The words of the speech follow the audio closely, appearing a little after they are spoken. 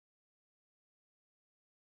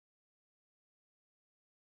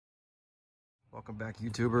Welcome back,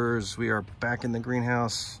 YouTubers. We are back in the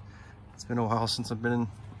greenhouse. It's been a while since I've been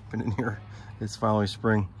in here. It's finally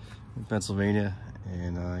spring in Pennsylvania,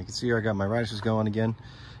 and you can see here I got my radishes going again.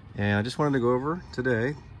 And I just wanted to go over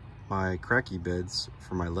today my Kratky beds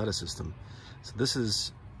for my lettuce system. So this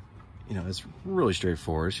is, it's really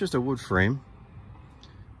straightforward. It's just a wood frame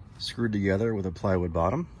screwed together with a plywood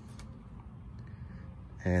bottom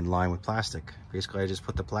and lined with plastic. Basically, I just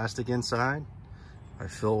put the plastic inside, I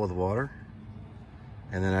fill it with water,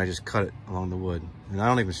 and then I just cut it along the wood. And I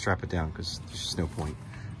don't even strap it down because there's just no point.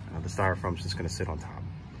 The styrofoam is just gonna sit on top.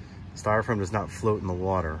 The styrofoam does not float in the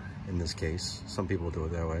water in this case. Some people do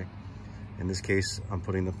it that way. In this case, I'm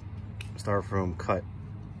putting the styrofoam cut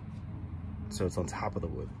so it's on top of the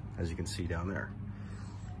wood, as you can see down there.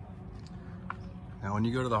 Now, when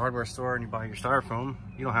you go to the hardware store and you buy your styrofoam,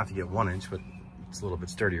 you don't have to get 1 inch, but it's a little bit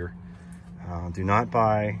sturdier. Do not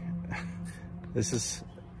buy, this is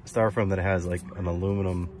styrofoam that has like an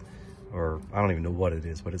aluminum, or I don't even know what it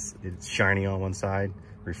is, but it's shiny on one side,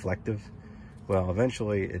 reflective. Well,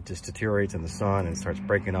 eventually it just deteriorates in the sun and it starts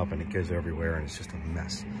breaking up and it goes everywhere and it's just a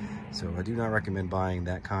mess. So I do not recommend buying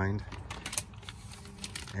that kind.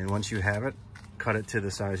 And once you have it, cut it to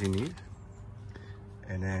the size you need.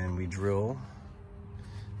 And then we drill,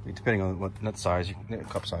 depending on what nut size,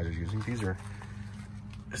 cup size you're using. These are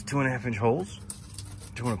just 2.5 inch holes,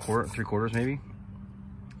 2 1/4, 3/4 maybe.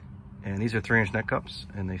 And these are 3 inch net cups,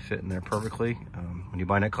 and they fit in there perfectly. When you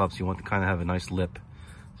buy net cups, you want to kind of have a nice lip,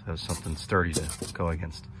 so something sturdy to go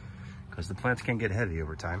against, because the plants can get heavy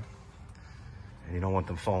over time, and you don't want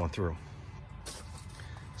them falling through.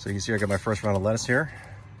 So you can see I got my first round of lettuce here,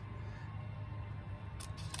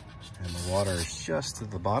 and the water is just to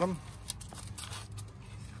the bottom.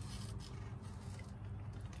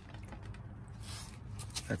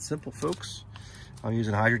 That's simple, folks. I'm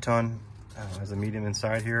using Hydroponic as a medium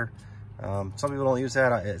inside here. Some people don't use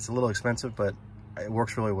that. It's a little expensive, but it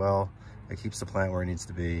works really well. It keeps the plant where it needs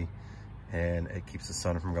to be, and it keeps the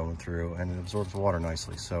sun from going through, and it absorbs water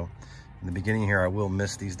nicely. So in the beginning here, I will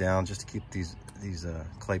mist these down just to keep these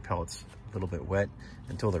clay pellets a little bit wet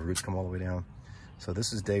until the roots come all the way down. So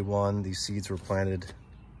this is day 1. These seeds were planted,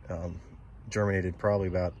 germinated probably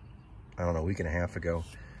about, I don't know, a week and a half ago.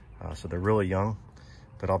 So they're really young,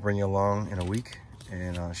 but I'll bring you along in a week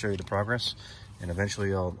and show you the progress. And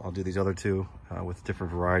eventually I'll do these other 2 with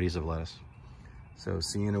different varieties of lettuce. So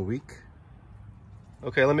see you in a week.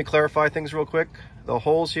 Okay, let me clarify things real quick. The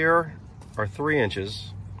holes here are 3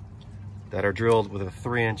 inches that are drilled with a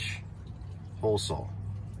 3 inch hole saw.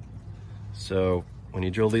 So when you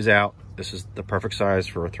drill these out, this is the perfect size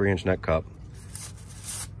for a 3 inch net cup.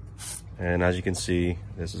 And as you can see,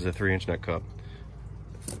 this is a 3 inch net cup.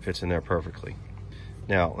 It fits in there perfectly.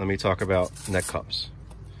 Now, let me talk about net cups.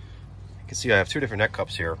 You can see I have 2 different net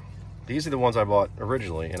cups here. These are the ones I bought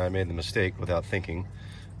originally, and I made the mistake without thinking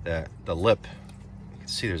that the lip, you can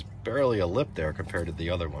see there's barely a lip there compared to the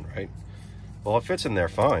other one, right? Well, it fits in there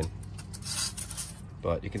fine,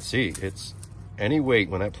 but you can see it's any weight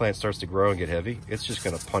when that plant starts to grow and get heavy, it's just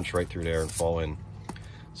gonna punch right through there and fall in.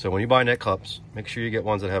 So when you buy net cups, make sure you get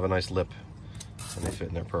ones that have a nice lip and they fit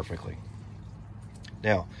in there perfectly.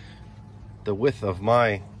 Now, the width of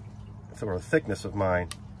my, or the thickness of my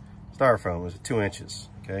styrofoam is 2 inches,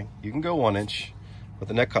 okay? You can go 1 inch, but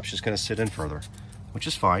the net cup's just gonna sit in further, which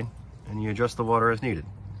is fine, and you adjust the water as needed.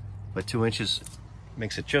 But 2 inches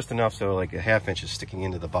makes it just enough so like a 1/2 inch is sticking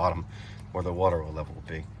into the bottom where the water level will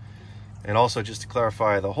be. And also, just to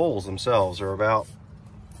clarify, the holes themselves are about,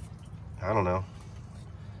 I don't know,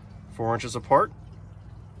 4 inches apart.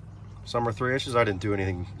 Some are 3 inches. I didn't do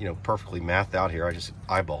anything, perfectly mathed out here. I just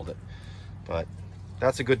eyeballed it. But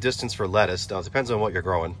that's a good distance for lettuce. Now, it depends on what you're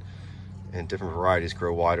growing, and different varieties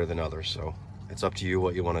grow wider than others, so it's up to you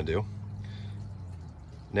what you want to do.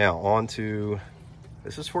 Now, on to,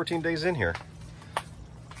 this is 14 days in here,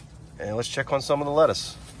 and let's check on some of the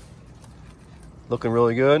lettuce. Looking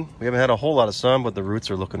really good. We haven't had a whole lot of sun, but the roots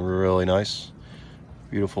are looking really nice.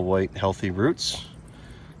 Beautiful white, healthy roots.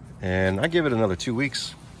 And I give it another 2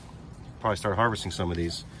 weeks. Probably start harvesting some of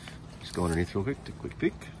these. Just go underneath real quick, take a quick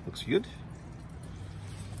peek. Looks good.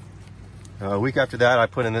 A week after that, I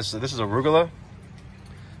put in this. This is Arugula.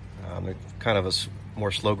 They're kind of a more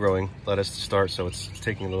slow-growing lettuce to start, so it's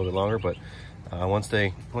taking a little bit longer. But once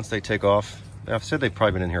they take off, I've said they've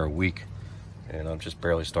probably been in here a week, and I'm just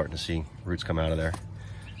barely starting to see roots come out of there.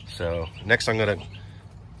 So next, I'm going to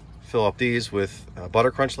fill up these with butter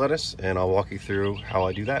crunch lettuce, and I'll walk you through how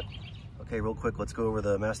I do that. Okay, real quick, let's go over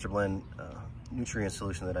the Master Blend nutrient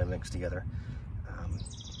solution that I mixed together.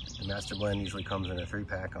 The Master Blend usually comes in a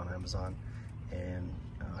 3-pack on Amazon, and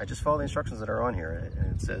I just follow the instructions that are on here,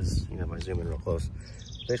 and it says, you know, if I zoom in real close,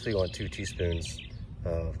 basically you want 2 teaspoons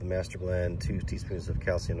of the master blend, 2 teaspoons of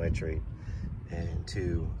calcium nitrate, and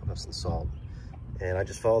 2 of Epsom salt. And I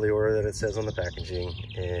just follow the order that it says on the packaging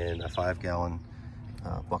in a 5-gallon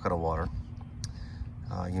bucket of water.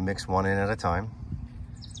 You mix 1 in at a time.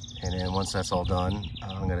 And then once that's all done,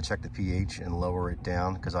 I'm gonna check the pH and lower it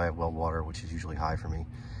down, because I have well water, which is usually high for me.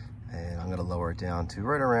 And I'm gonna lower it down to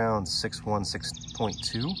right around 6.1,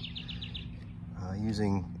 6.2,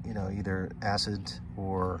 using, you know, either acid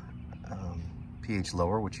or pH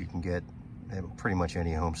lower, which you can get at pretty much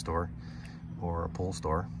any home store or a pool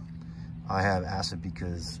store. I have acid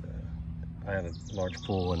because I have a large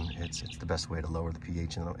pool, and it's the best way to lower the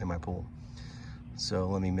pH in my pool. So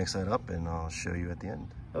let me mix that up and I'll show you at the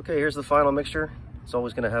end. Okay, here's the final mixture. It's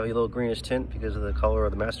always going to have a little greenish tint because of the color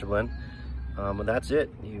of the master blend. But that's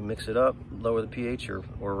it. You mix it up, lower the pH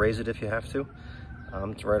or raise it if you have to.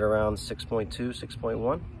 It's right around 6.2,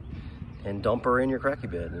 6.1. And dump her in your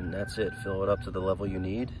Kratky bed, and that's it. Fill it up to the level you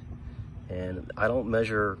need. And I don't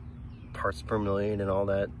measure parts per million and all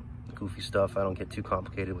that goofy stuff. I don't get too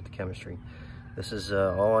complicated with the chemistry. This is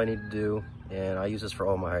all I need to do, and I use this for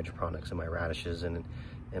all my hydroponics and my radishes and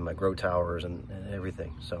my grow towers and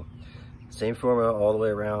everything. So same formula all the way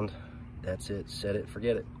around. That's it. Set it,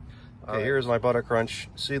 forget it. Okay, here's my Butter Crunch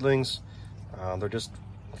seedlings. They're just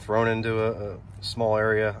thrown into a small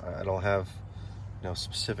area. I don't have, you know,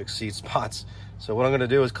 specific seed spots. So what I'm going to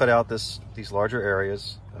do is cut out these larger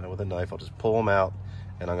areas with a knife. I'll just pull them out,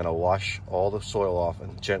 and I'm going to wash all the soil off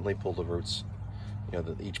and gently pull the roots, you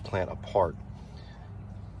know, each plant apart.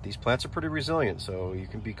 These plants are pretty resilient, so you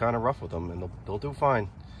can be kind of rough with them, and they'll do fine.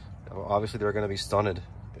 Obviously, they're going to be stunted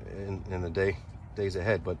in the days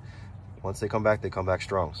ahead, but once they come back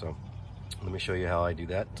strong. So let me show you how I do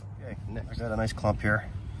that. Okay, next I got a nice clump here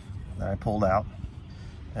that I pulled out,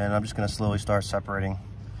 and I'm just going to slowly start separating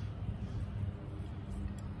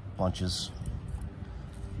bunches,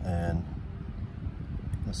 and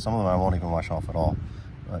some of them I won't even wash off at all,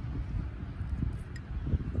 but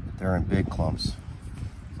they're in big clumps.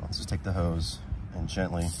 So let's just take the hose and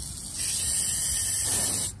gently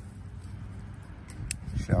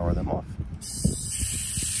shower them off.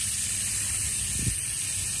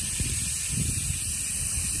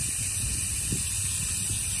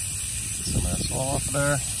 Get some of that soil off of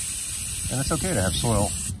there. And it's okay to have soil.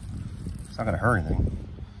 It's not going to hurt anything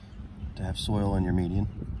to have soil in your median,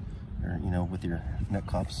 or, you know, with your net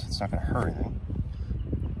cups. It's not going to hurt anything.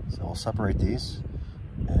 So we'll separate these,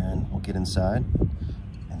 and we'll get inside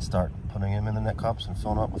and start putting them in the net cups and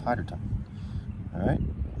filling them up with Hydroton. All right,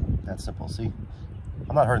 that's simple. See,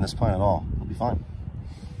 I'm not hurting this plant at all. It'll be fine.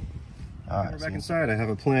 All right, we're back inside. I have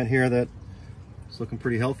a plant here that is looking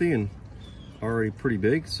pretty healthy and already pretty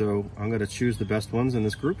big. So I'm going to choose the best ones in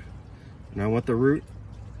this group, and I want the root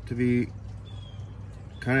to be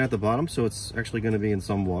kind of at the bottom, so it's actually going to be in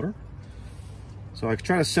some water. So I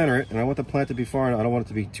try to center it, and I want the plant to be far, and I don't want it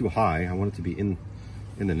to be too high. I want it to be in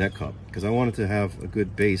the net cup, because I want it to have a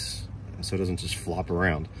good base so it doesn't just flop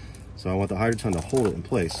around. So I want the Hydroton to hold it in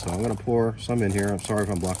place. So I'm going to pour some in here. I'm sorry if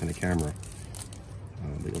I'm blocking the camera,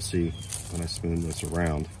 but you'll see when I spin this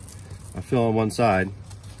around. I fill on one side,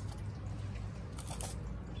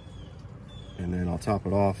 and then I'll top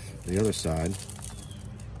it off the other side.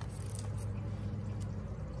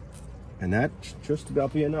 And that should just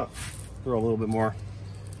about be enough. Throw a little bit more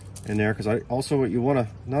in there, because what you want to,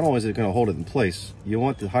 not only is it going to hold it in place, you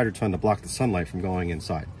want the Hydroton to block the sunlight from going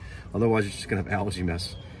inside. Otherwise, you're just going to have algae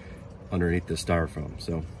mess underneath the styrofoam.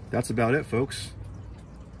 So that's about it, folks.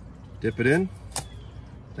 Dip it in.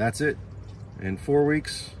 That's it. In 4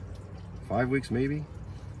 weeks, 5 weeks maybe,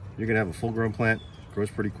 you're going to have a full-grown plant.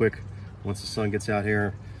 Grows pretty quick. Once the sun gets out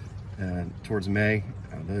here towards May,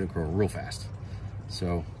 they'll grow real fast.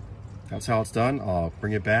 So that's how it's done. I'll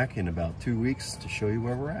bring it back in about 2 weeks to show you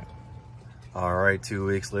where we're at. All right, 2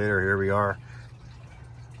 weeks later, here we are.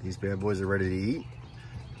 These bad boys are ready to eat.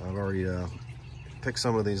 I've already picked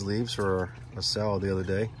some of these leaves for a salad the other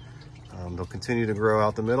day. They'll continue to grow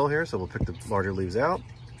out the middle here, so we'll pick the larger leaves out,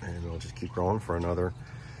 and they'll just keep growing for another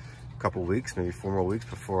couple weeks, maybe 4 more weeks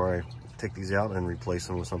before I take these out and replace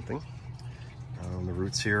them with something. The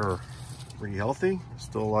roots here are pretty healthy.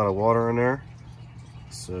 Still a lot of water in there,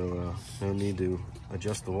 so no need to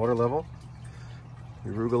adjust the water level.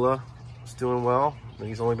 Arugula is doing well.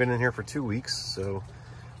 He's only been in here for 2 weeks, so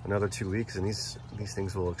another 2 weeks and these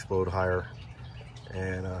things will explode higher.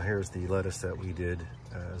 And here's the lettuce that we did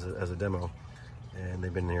as a demo, and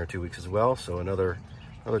they've been in here 2 weeks as well, so another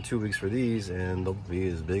 2 weeks for these, and they'll be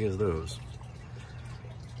as big as those.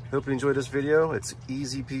 Hope you enjoyed this video. It's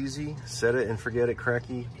easy peasy, set it and forget it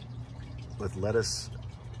Kratky with lettuce.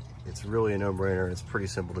 It's really a no-brainer. It's pretty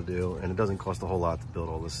simple to do, and it doesn't cost a whole lot to build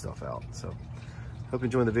all this stuff out. So hope you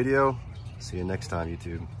enjoyed the video. See you next time,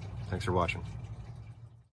 YouTube. Thanks for watching.